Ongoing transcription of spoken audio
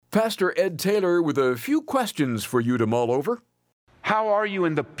Pastor Ed Taylor with a few questions for you to mull over. How are you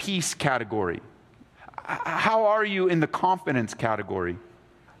in the peace category? How are you in the confidence category?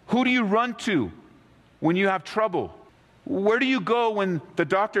 Who do you run to when you have trouble? Where do you go when the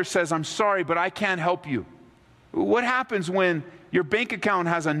doctor says, I'm sorry, but I can't help you? What happens when your bank account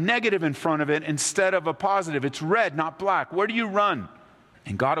has a negative in front of it instead of a positive? It's red, not black. Where do you run?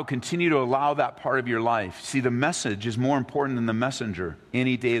 And God will continue to allow that part of your life. See, the message is more important than the messenger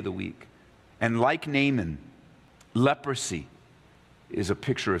any day of the week. And like Naaman, leprosy is a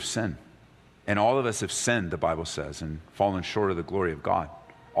picture of sin. And all of us have sinned, the Bible says, and fallen short of the glory of God.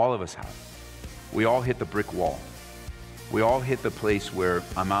 All of us have. We all hit the brick wall. We all hit the place where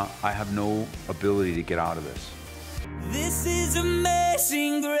I have no ability to get out of this. This is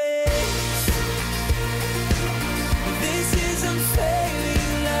amazing grace. This is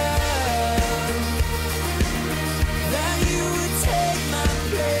unfailing love. That you would take my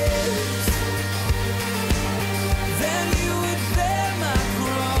place. That you would bear my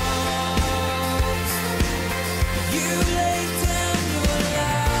cross. You laid down your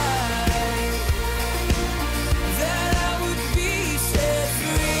life. That I would be set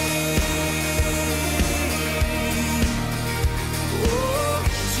free. Oh,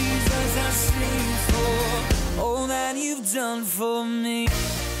 Jesus, I sing for all that you've done for me.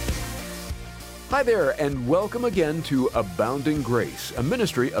 Hi there, and welcome again to Abounding Grace, a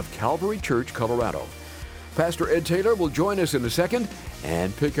ministry of Calvary Church, Colorado. Pastor Ed Taylor will join us in a second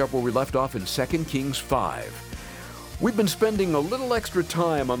and pick up where we left off in 2 Kings 5. We've been spending a little extra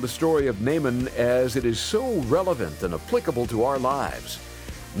time on the story of Naaman as it is so relevant and applicable to our lives.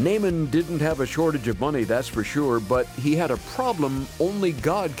 Naaman didn't have a shortage of money, that's for sure, but he had a problem only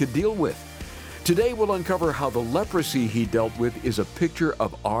God could deal with. Today we'll uncover how the leprosy he dealt with is a picture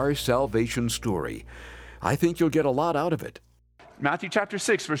of our salvation story. I think you'll get a lot out of it. Matthew chapter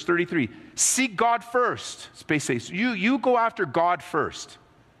 6, verse 33. Seek God first. Space says, you go after God first.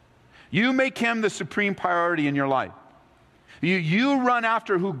 You make him the supreme priority in your life. You run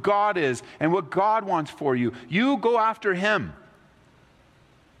after who God is and what God wants for you. You go after him.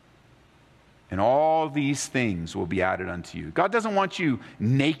 And all these things will be added unto you. God doesn't want you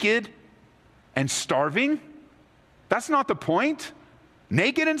naked and starving. That's not the point.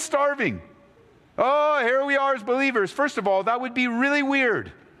 Naked and starving. Oh, here we are as believers. First of all, that would be really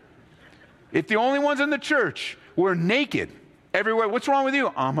weird. If the only ones in the church were naked everywhere. What's wrong with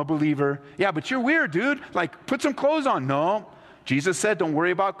you? I'm a believer. Yeah, but you're weird, dude. Like, put some clothes on. No. Jesus said, don't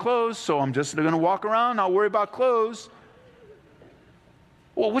worry about clothes, so I'm just going to walk around, not worry about clothes.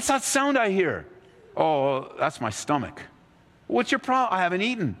 Well, what's that sound I hear? Oh, that's my stomach. What's your problem? I haven't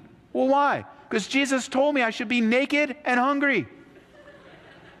eaten. Well, why? Because Jesus told me I should be naked and hungry.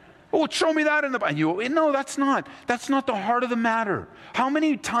 Oh, show me that in the Bible. No, that's not the heart of the matter. How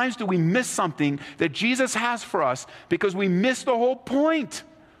many times do we miss something that Jesus has for us because we miss the whole point?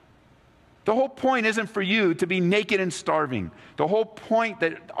 The whole point isn't for you to be naked and starving. The whole point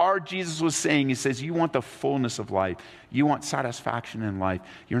that our Jesus was saying, he says, you want the fullness of life. You want satisfaction in life.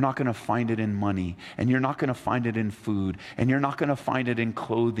 You're not going to find it in money, and you're not going to find it in food, and you're not going to find it in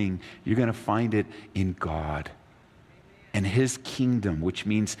clothing. You're going to find it in God and his kingdom, which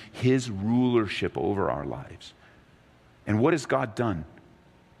means his rulership over our lives. And what has God done?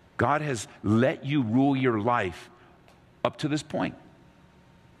 God has let you rule your life up to this point.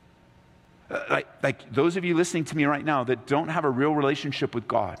 Like those of you listening to me right now that don't have a real relationship with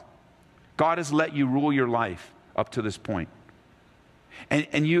God, God has let you rule your life up to this point. And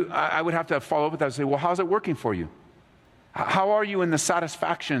I would have to follow up with that and say, well, how's it working for you? How are you in the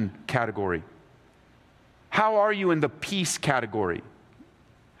satisfaction category? How are you in the peace category?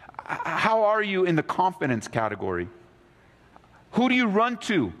 How are you in the confidence category? Who do you run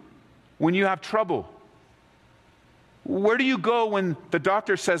to when you have trouble? Where do you go when the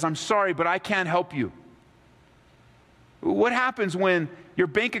doctor says, I'm sorry, but I can't help you? What happens when your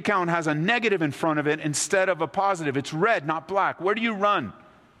bank account has a negative in front of it instead of a positive? It's red, not black. Where do you run?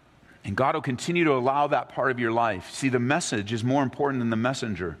 And God will continue to allow that part of your life. See, the message is more important than the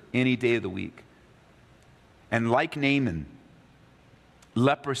messenger any day of the week. And like Naaman,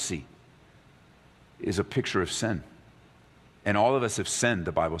 leprosy is a picture of sin. And all of us have sinned,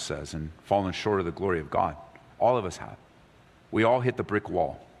 the Bible says, and fallen short of the glory of God. All of us have. We all hit the brick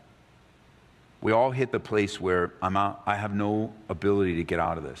wall. We all hit the place where I have no ability to get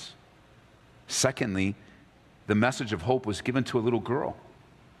out of this. Secondly, the message of hope was given to a little girl,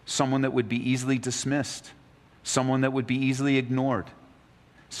 someone that would be easily dismissed, someone that would be easily ignored,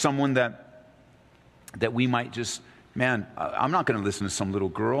 someone that we might just, man, I'm not going to listen to some little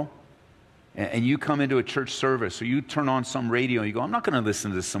girl. and you come into a church service or you turn on some radio and you go, I'm not going to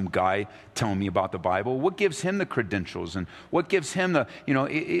listen to some guy telling me about the Bible. What gives him the credentials and what gives him the,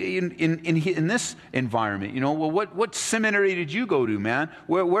 in this environment, well, what seminary did you go to, man?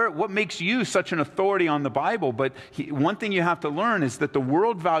 What makes you such an authority on the Bible? But one thing you have to learn is that the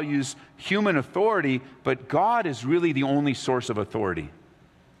world values human authority, but God is really the only source of authority.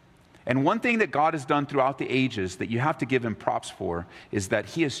 And one thing that God has done throughout the ages that you have to give him props for is that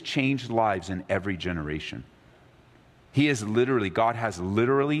he has changed lives in every generation. God has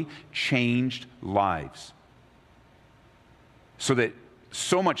literally changed lives.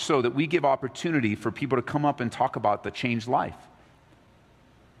 So much so that we give opportunity for people to come up and talk about the changed life.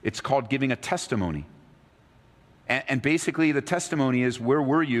 It's called giving a testimony. And basically the testimony is, where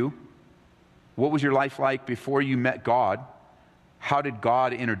were you? What was your life like before you met God? How did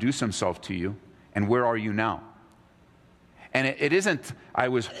God introduce himself to you? And where are you now? And it isn't, I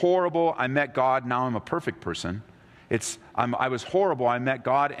was horrible, I met God, now I'm a perfect person. It's, I was horrible, I met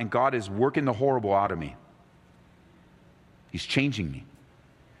God, and God is working the horrible out of me. He's changing me.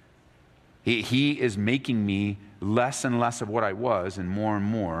 He is making me less and less of what I was and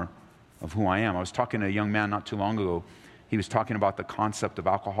more of who I am. I was talking to a young man not too long ago. He was talking about the concept of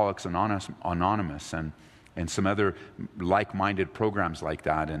Alcoholics Anonymous and some other like-minded programs like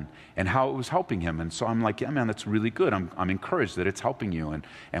that, and how it was helping him. And so I'm like, yeah, man, that's really good. I'm encouraged that it's helping you.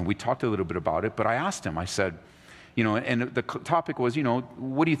 And we talked a little bit about it, but I asked him, I said, and the topic was,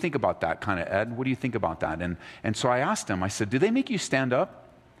 what do you think about that kind of, Ed? What do you think about that? And so I asked him, I said, do they make you stand up?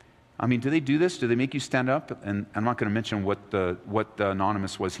 I mean, do they do this? Do they make you stand up? And I'm not going to mention what the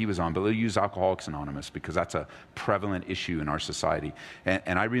Anonymous was he was on, but they'll use Alcoholics Anonymous because that's a prevalent issue in our society.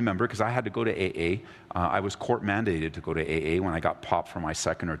 And I remember, because I had to go to AA, I was court mandated to go to AA when I got popped for my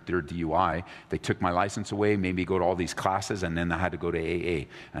second or third DUI. They took my license away, made me go to all these classes, and then I had to go to AA.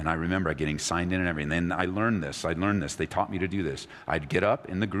 And I remember getting signed in and everything. And then I learned this. They taught me to do this. I'd get up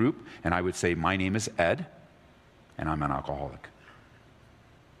in the group, and I would say, my name is Ed, and I'm an alcoholic.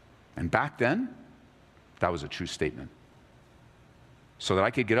 And back then, that was a true statement. So that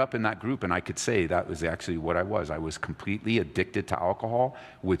I could get up in that group and I could say that was actually what I was. I was completely addicted to alcohol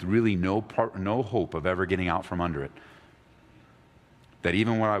with really no hope of ever getting out from under it. That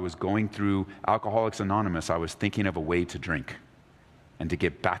even when I was going through Alcoholics Anonymous, I was thinking of a way to drink and to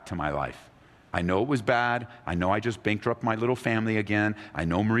get back to my life. I know it was bad. I know I just bankrupted my little family again. I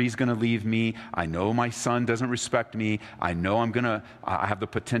know Marie's going to leave me. I know my son doesn't respect me. I know I have the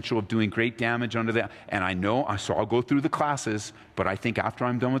potential of doing great damage under that. And I know, so I'll go through the classes, but I think after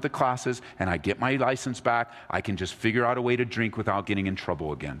I'm done with the classes and I get my license back, I can just figure out a way to drink without getting in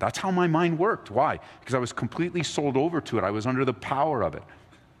trouble again. That's how my mind worked. Why? Because I was completely sold over to it. I was under the power of it.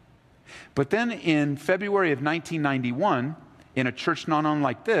 But then in February of 1991, in a church not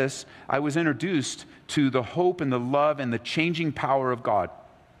unlike this, I was introduced to the hope and the love and the changing power of God.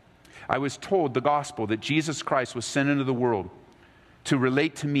 I was told the gospel that Jesus Christ was sent into the world to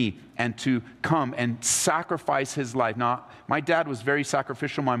relate to me and to come and sacrifice his life. Now, my dad was very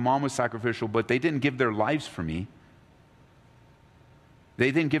sacrificial, my mom was sacrificial, but they didn't give their lives for me.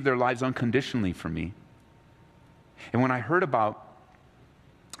 They didn't give their lives unconditionally for me. And when I heard about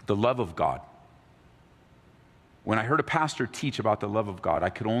the love of God, when I heard a pastor teach about the love of God, I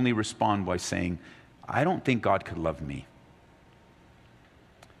could only respond by saying, I don't think God could love me.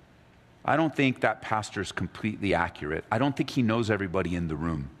 I don't think that pastor is completely accurate. I don't think he knows everybody in the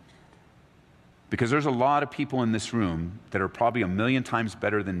room. Because there's a lot of people in this room that are probably 1,000,000 times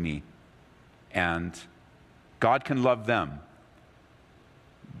better than me. And God can love them.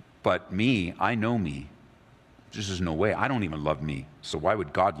 But me, I know me. There's just no way. I don't even love me. So why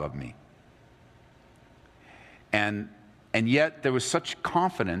would God love me? And yet there was such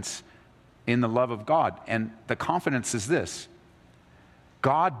confidence in the love of God. And the confidence is this.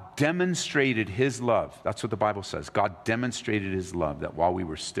 God demonstrated his love. That's what the Bible says. God demonstrated his love, that while we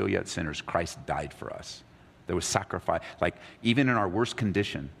were still yet sinners, Christ died for us. There was sacrifice. Like, even in our worst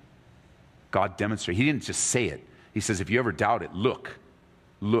condition, God demonstrated. He didn't just say it. He says, if you ever doubt it, look.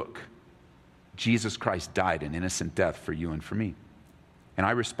 Jesus Christ died an innocent death for you and for me. And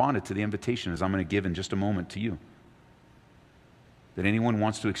I responded to the invitation, as I'm going to give in just a moment to you. That anyone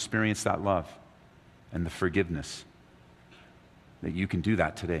wants to experience that love and the forgiveness, that you can do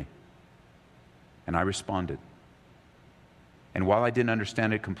that today. And I responded. And while I didn't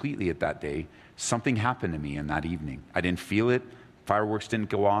understand it completely at that day, something happened to me in that evening. I didn't feel it. Fireworks didn't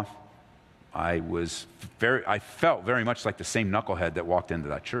go off. I felt very much like the same knucklehead that walked into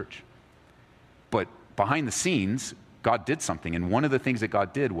that church. But behind the scenes, God did something. And one of the things that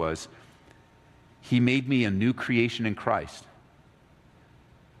God did was he made me a new creation in Christ.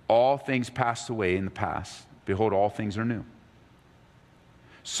 all things passed away in the past. Behold, all things are new.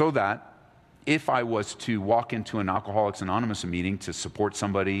 So that if I was to walk into an Alcoholics Anonymous meeting to support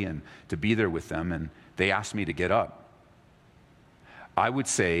somebody and to be there with them, and they asked me to get up, I would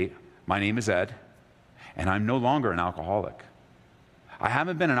say, my name is Ed, and I'm no longer an alcoholic. I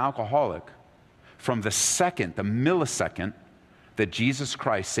haven't been an alcoholic from the millisecond that Jesus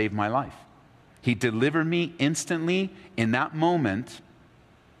Christ saved my life. He delivered me instantly in that moment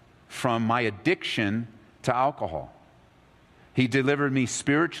from my addiction to alcohol. He delivered me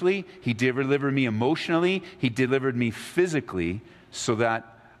spiritually, He delivered me emotionally, He delivered me physically, so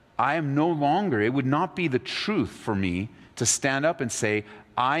that I am no longer, it would not be the truth for me to stand up and say,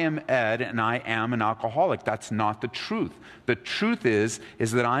 I am Ed and I am an alcoholic. That's not the truth. The truth is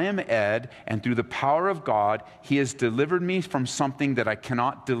that I am Ed, and through the power of God, He has delivered me from something that I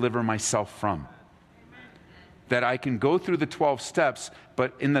cannot deliver myself from. That I can go through the 12 steps,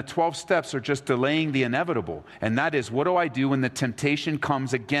 but in the 12 steps are just delaying the inevitable. And that is, what do I do when the temptation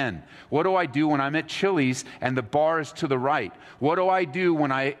comes again? What do I do when I'm at Chili's and the bar is to the right? What do I do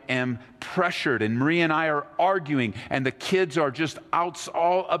when I am pressured and Marie and I are arguing and the kids are just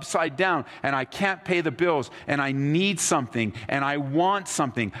all upside down and I can't pay the bills and I need something and I want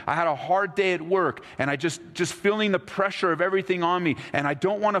something? I had a hard day at work and I just feeling the pressure of everything on me, and I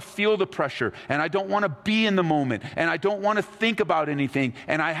don't want to feel the pressure, and I don't want to be in the moment, and I don't want to think about anything,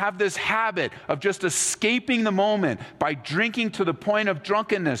 and I have this habit of just escaping the moment by drinking to the point of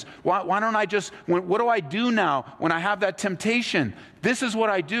drunkenness. Why don't I just, what do I do now when I have that temptation? This is what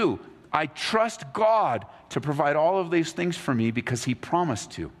I do. I trust God to provide all of these things for me because He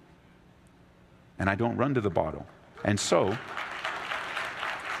promised to. And I don't run to the bottle. And so,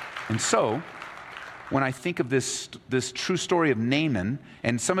 when I think of this true story of Naaman,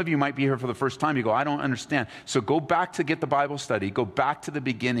 and some of you might be here for the first time, you go, I don't understand. So go back to get the Bible study, go back to the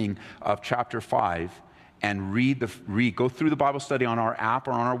beginning of chapter 5 and go through the Bible study on our app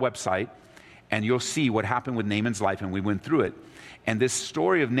or on our website, and you'll see what happened with Naaman's life, and we went through it. And this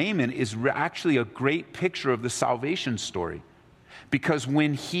story of Naaman is actually a great picture of the salvation story. Because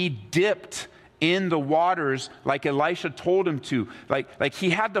when he dipped in the waters like Elisha told him to, like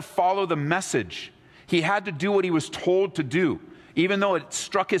he had to follow the message. He had to do what he was told to do, even though it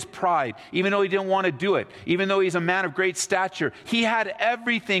struck his pride, even though he didn't want to do it, even though he's a man of great stature. He had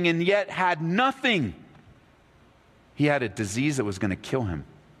everything and yet had nothing. He had a disease that was going to kill him.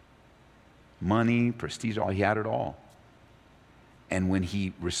 Money, prestige, he had it all. And when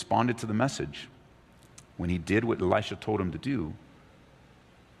he responded to the message, when he did what Elisha told him to do,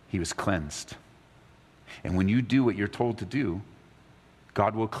 he was cleansed. And when you do what you're told to do,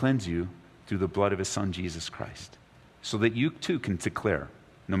 God will cleanse you through the blood of His Son, Jesus Christ, so that you too can declare,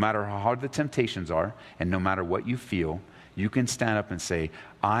 no matter how hard the temptations are, and no matter what you feel, you can stand up and say,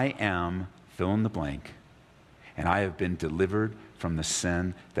 I am fill in the blank, and I have been delivered from the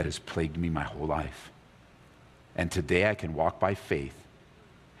sin that has plagued me my whole life. And today I can walk by faith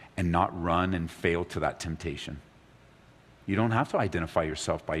and not run and fail to that temptation. You don't have to identify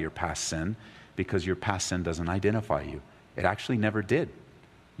yourself by your past sin, because your past sin doesn't identify you. It actually never did.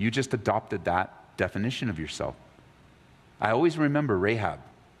 You just adopted that definition of yourself. I always remember Rahab.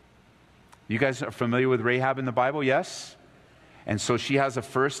 You guys are familiar with Rahab in the Bible, yes? And so she has a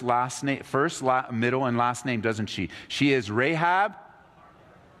first, middle, and last name, doesn't she? She is Rahab,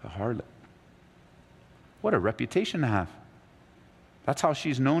 the harlot. What a reputation to have. That's how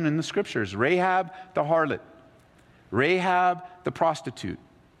she's known in the scriptures. Rahab, the harlot. Rahab, the prostitute.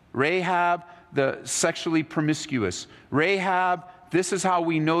 Rahab, the sexually promiscuous. Rahab, this is how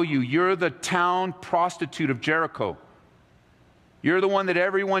we know you. You're the town prostitute of Jericho. You're the one that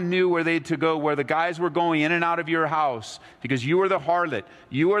everyone knew where they had to go, where the guys were going in and out of your house, because you were the harlot.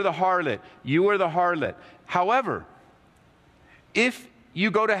 You were the harlot. You were the harlot. However, if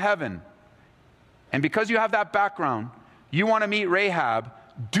you go to heaven, and because you have that background, you want to meet Rahab,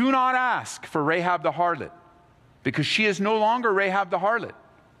 do not ask for Rahab the harlot, because she is no longer Rahab the harlot.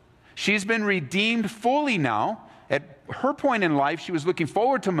 She's been redeemed fully now. At her point in life, she was looking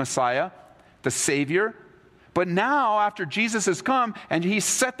forward to Messiah, the Savior. But now, after Jesus has come and He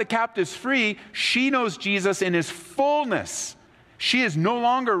set the captives free, she knows Jesus in His fullness. She is no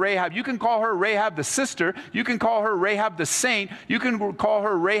longer Rahab. You can call her Rahab the sister. You can call her Rahab the saint. You can call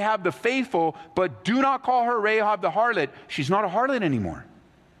her Rahab the faithful. But do not call her Rahab the harlot. She's not a harlot anymore.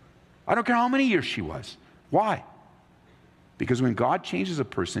 I don't care how many years she was. Why? Because when God changes a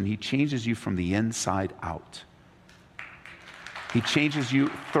person, He changes you from the inside out. He changes you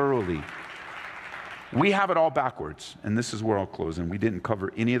thoroughly. We have it all backwards, and this is where I'll close. And we didn't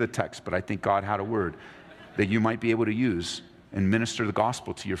cover any of the text, but I think God had a word that you might be able to use and minister the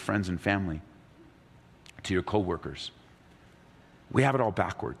gospel to your friends and family, to your coworkers. We have it all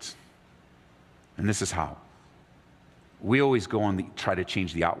backwards. And this is how. We always go on try to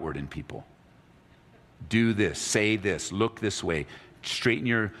change the outward in people. Do this, say this, look this way, straighten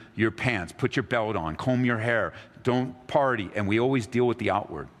your pants, put your belt on, comb your hair, don't party. And we always deal with the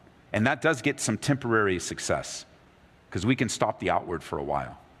outward. And that does get some temporary success because we can stop the outward for a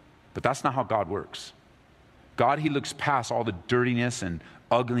while. But that's not how God works. God, he looks past all the dirtiness and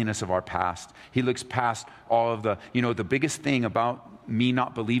ugliness of our past. He looks past all of the biggest thing about me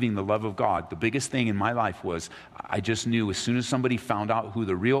not believing the love of God, the biggest thing in my life was I just knew as soon as somebody found out who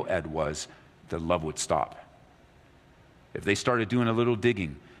the real Ed was, the love would stop. If they started doing a little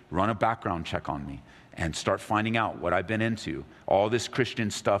digging, run a background check on me, and start finding out what I've been into, all this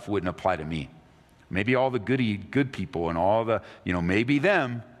Christian stuff wouldn't apply to me. Maybe all the good people and all the, maybe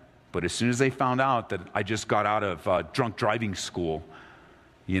them, but as soon as they found out that I just got out of drunk driving school,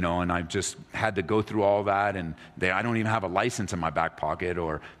 and I just had to go through all that, and I don't even have a license in my back pocket,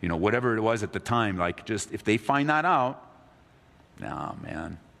 or, whatever it was at the time, like just, if they find that out, nah,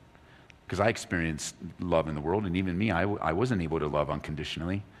 man. Because I experienced love in the world, and even me, I wasn't able to love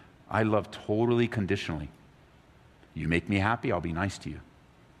unconditionally. I love totally conditionally. You make me happy, I'll be nice to you.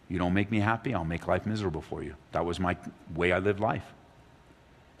 You don't make me happy, I'll make life miserable for you. That was my way I lived life.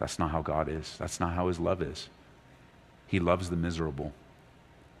 That's not how God is. That's not how his love is. He loves the miserable,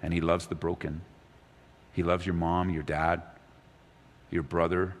 and he loves the broken. He loves your mom, your dad, your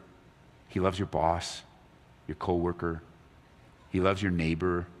brother. He loves your boss, your coworker. He loves your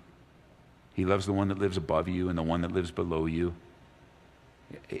neighbor. He loves the one that lives above you and the one that lives below you.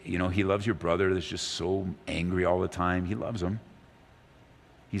 He loves your brother that's just so angry all the time. He loves him.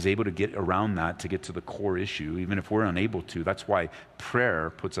 He's able to get around that to get to the core issue, even if we're unable to. That's why prayer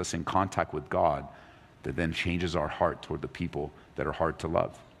puts us in contact with God that then changes our heart toward the people that are hard to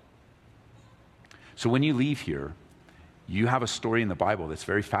love. So when you leave here, you have a story in the Bible that's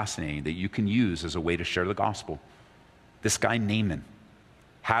very fascinating that you can use as a way to share the gospel. This guy Naaman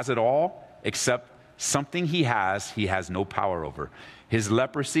has it all except something he has no power over. His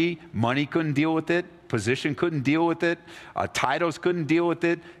leprosy, money couldn't deal with it, position couldn't deal with it, titles couldn't deal with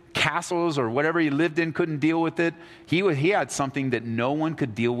it, castles or whatever he lived in couldn't deal with it. He had something that no one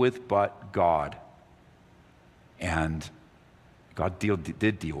could deal with but God. And God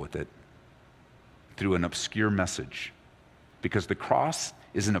did deal with it through an obscure message, because the cross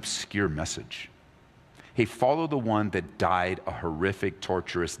is an obscure message. Hey, follow the one that died a horrific,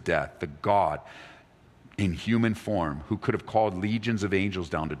 torturous death, the God in human form who could have called legions of angels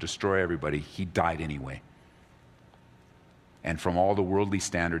down to destroy everybody. He died anyway. And from all the worldly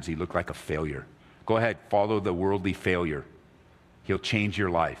standards, he looked like a failure. Go ahead, follow the worldly failure. He'll change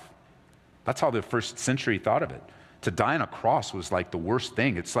your life. That's how the first century thought of it. To die on a cross was like the worst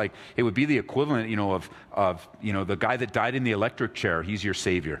thing. It's like, it would be the equivalent, of the guy that died in the electric chair. He's your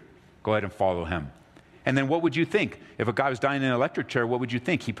savior. Go ahead and follow him. And then what would you think? If a guy was dying in an electric chair, what would you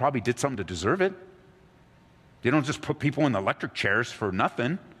think? He probably did something to deserve it. They don't just put people in the electric chairs for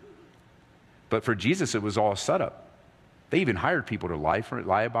nothing. But for Jesus, it was all a setup. They even hired people to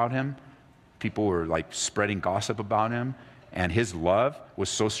lie about him. People were like spreading gossip about him. And his love was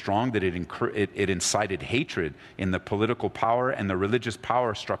so strong that it incited hatred in the political power and the religious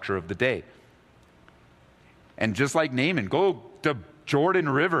power structure of the day. And just like Naaman, go to Jordan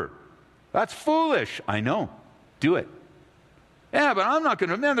River. That's foolish. I know. Do it. Yeah, but I'm not going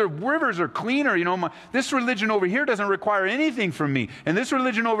to. Man, the rivers are cleaner. This religion over here doesn't require anything from me. And this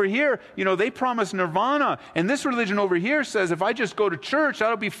religion over here, they promise nirvana. And this religion over here says if I just go to church,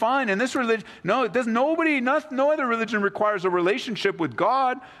 that'll be fine. And this religion, no, it doesn't. No other religion requires a relationship with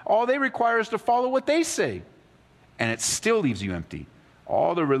God. All they require is to follow what they say. And it still leaves you empty.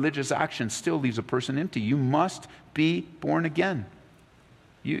 All the religious action still leaves a person empty. You must be born again.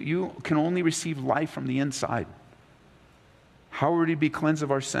 You can only receive life from the inside. How are we to be cleansed of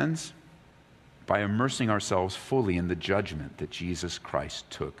our sins? By immersing ourselves fully in the judgment that Jesus Christ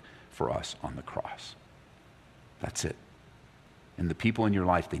took for us on the cross. That's it. And the people in your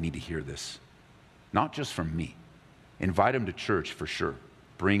life, they need to hear this. Not just from me. Invite them to church for sure.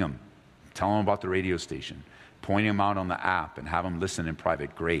 Bring them. Tell them about the radio station. Point them out on the app and have them listen in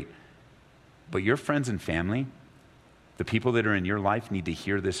private. Great. But your friends and family, the people that are in your life need to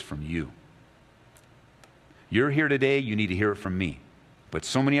hear this from you. You're here today, you need to hear it from me. But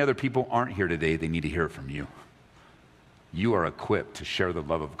so many other people aren't here today, they need to hear it from you. You are equipped to share the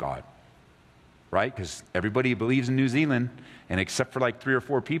love of God, right? Because everybody believes in New Zealand, and except for like 3 or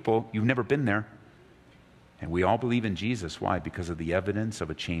 4 people, you've never been there. And we all believe in Jesus. Why? Because of the evidence of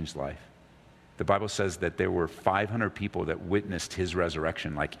a changed life. The Bible says that there were 500 people that witnessed his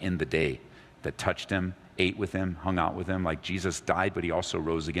resurrection, like in the day, that touched him, ate with him, hung out with him. Like Jesus died, but he also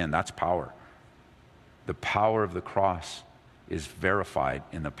rose again. That's power. The power of the cross is verified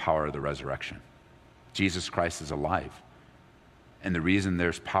in the power of the resurrection. Jesus Christ is alive. And the reason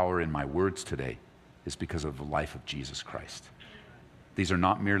there's power in my words today is because of the life of Jesus Christ. These are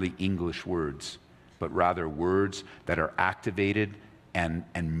not merely English words, but rather words that are activated and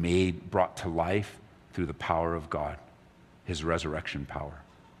brought to life through the power of God, his resurrection power.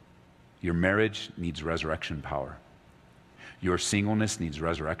 Your marriage needs resurrection power. Your singleness needs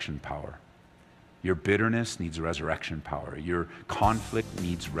resurrection power. Your bitterness needs resurrection power. Your conflict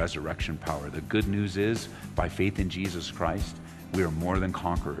needs resurrection power. The good news is, by faith in Jesus Christ, we are more than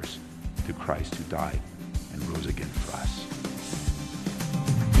conquerors through Christ who died and rose again for us.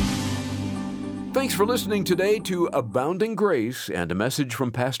 Thanks for listening today to Abounding Grace and a message from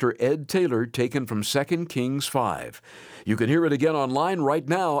Pastor Ed Taylor taken from 2 Kings 5. You can hear it again online right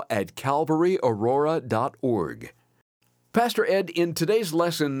now at calvaryaurora.org. Pastor Ed, in today's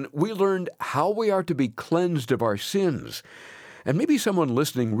lesson, we learned how we are to be cleansed of our sins. And maybe someone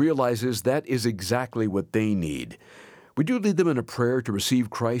listening realizes that is exactly what they need. Would you lead them in a prayer to receive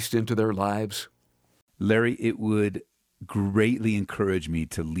Christ into their lives? Larry, it would greatly encourage me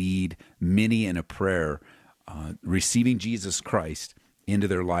to lead many in a prayer, receiving Jesus Christ into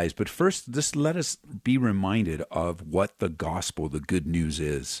their lives. But first, just let us be reminded of what the gospel, the good news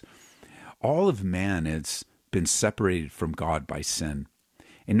is. All of man has been separated from God by sin.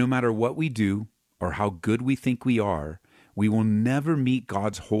 And no matter what we do or how good we think we are, we will never meet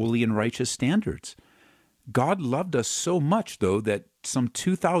God's holy and righteous standards. God loved us so much, though, that some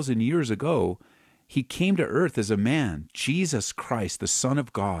 2,000 years ago, he came to earth as a man, Jesus Christ, the Son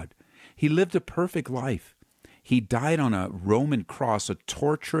of God. He lived a perfect life. He died on a Roman cross, a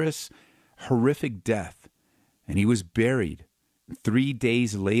torturous, horrific death, and he was buried. 3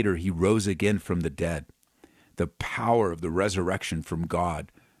 days later, he rose again from the dead. The power of the resurrection from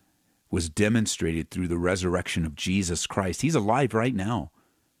God was demonstrated through the resurrection of Jesus Christ. He's alive right now.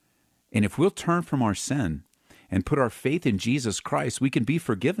 And if we'll turn from our sin and put our faith in Jesus Christ, we can be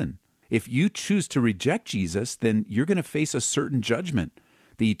forgiven. If you choose to reject Jesus, then you're going to face a certain judgment,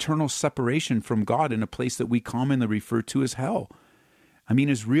 the eternal separation from God in a place that we commonly refer to as hell. I mean,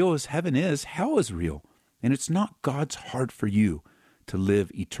 as real as heaven is, hell is real. And it's not God's heart for you to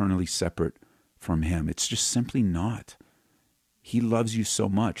live eternally separate from him. It's just simply not. He loves you so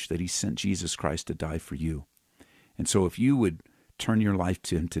much that he sent Jesus Christ to die for you. And so if you would turn your life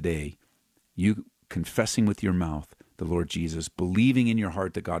to him today, you confessing with your mouth the Lord Jesus, believing in your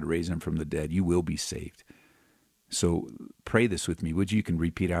heart that God raised him from the dead, you will be saved. So pray this with me. Would you? You can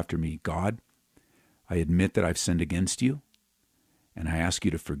repeat after me. God, I admit that I've sinned against you, and I ask you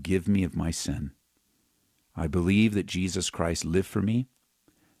to forgive me of my sin. I believe that Jesus Christ lived for me,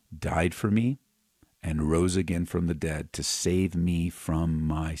 died for me, and rose again from the dead to save me from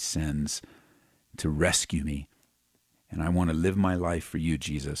my sins, to rescue me. And I want to live my life for you,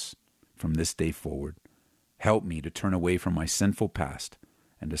 Jesus, from this day forward. Help me to turn away from my sinful past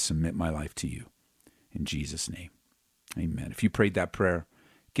and to submit my life to you. In Jesus' name, amen. If you prayed that prayer,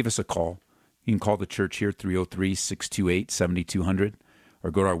 give us a call. You can call the church here, 303-628-7200, or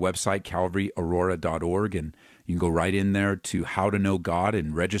go to our website, calvaryaurora.org, and you can go right in there to How to Know God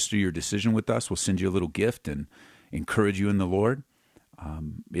and register your decision with us. We'll send you a little gift and encourage you in the Lord.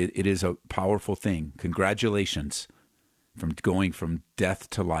 It is a powerful thing. Congratulations from going from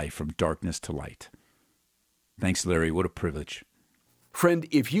death to life, from darkness to light. Thanks, Larry. What a privilege. Friend,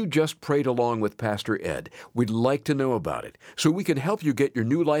 if you just prayed along with Pastor Ed, we'd like to know about it so we can help you get your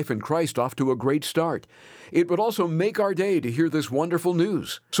new life in Christ off to a great start. It would also make our day to hear this wonderful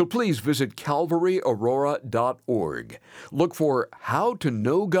news. So please visit calvaryaurora.org. Look for How to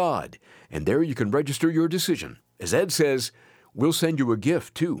Know God, and there you can register your decision. As Ed says, we'll send you a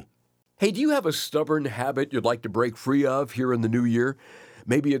gift, too. Hey, do you have a stubborn habit you'd like to break free of here in the new year?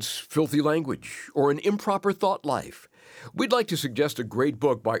 Maybe it's filthy language or an improper thought life. We'd like to suggest a great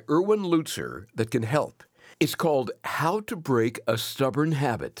book by Erwin Lutzer that can help. It's called How to Break a Stubborn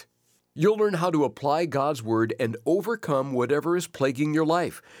Habit. You'll learn how to apply God's Word and overcome whatever is plaguing your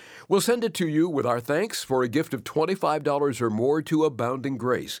life. We'll send it to you with our thanks for a gift of $25 or more to Abounding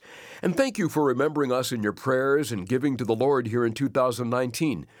Grace. And thank you for remembering us in your prayers and giving to the Lord here in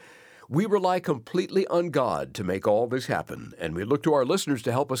 2019. We rely completely on God to make all this happen, and we look to our listeners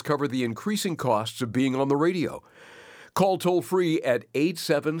to help us cover the increasing costs of being on the radio. Call toll-free at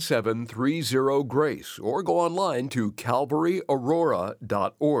 877-30-GRACE or go online to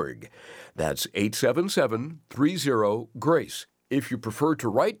calvaryaurora.org. That's 877-30-GRACE. If you prefer to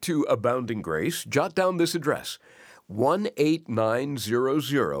write to Abounding Grace, jot down this address,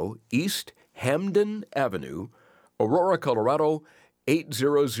 18900 East Hamden Avenue, Aurora, Colorado,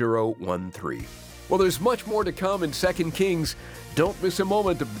 80013. Well, there's much more to come in 2 Kings. Don't miss a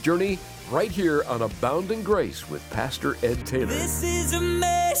moment of the journey right here on Abounding Grace with Pastor Ed Taylor. This is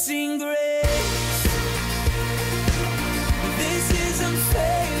amazing grace. This is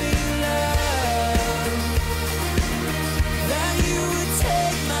unfailing love. That you would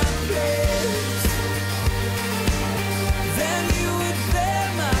take my place. That you would bear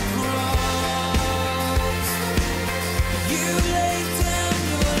my cross. You laid down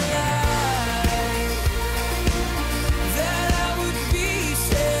your life. That I would be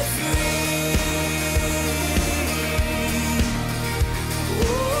set free.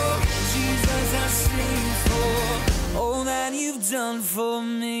 Oh, Jesus, I sing for all that you've done for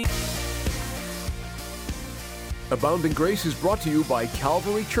me. Abounding Grace is brought to you by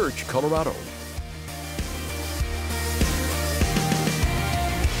Calvary Church, Colorado.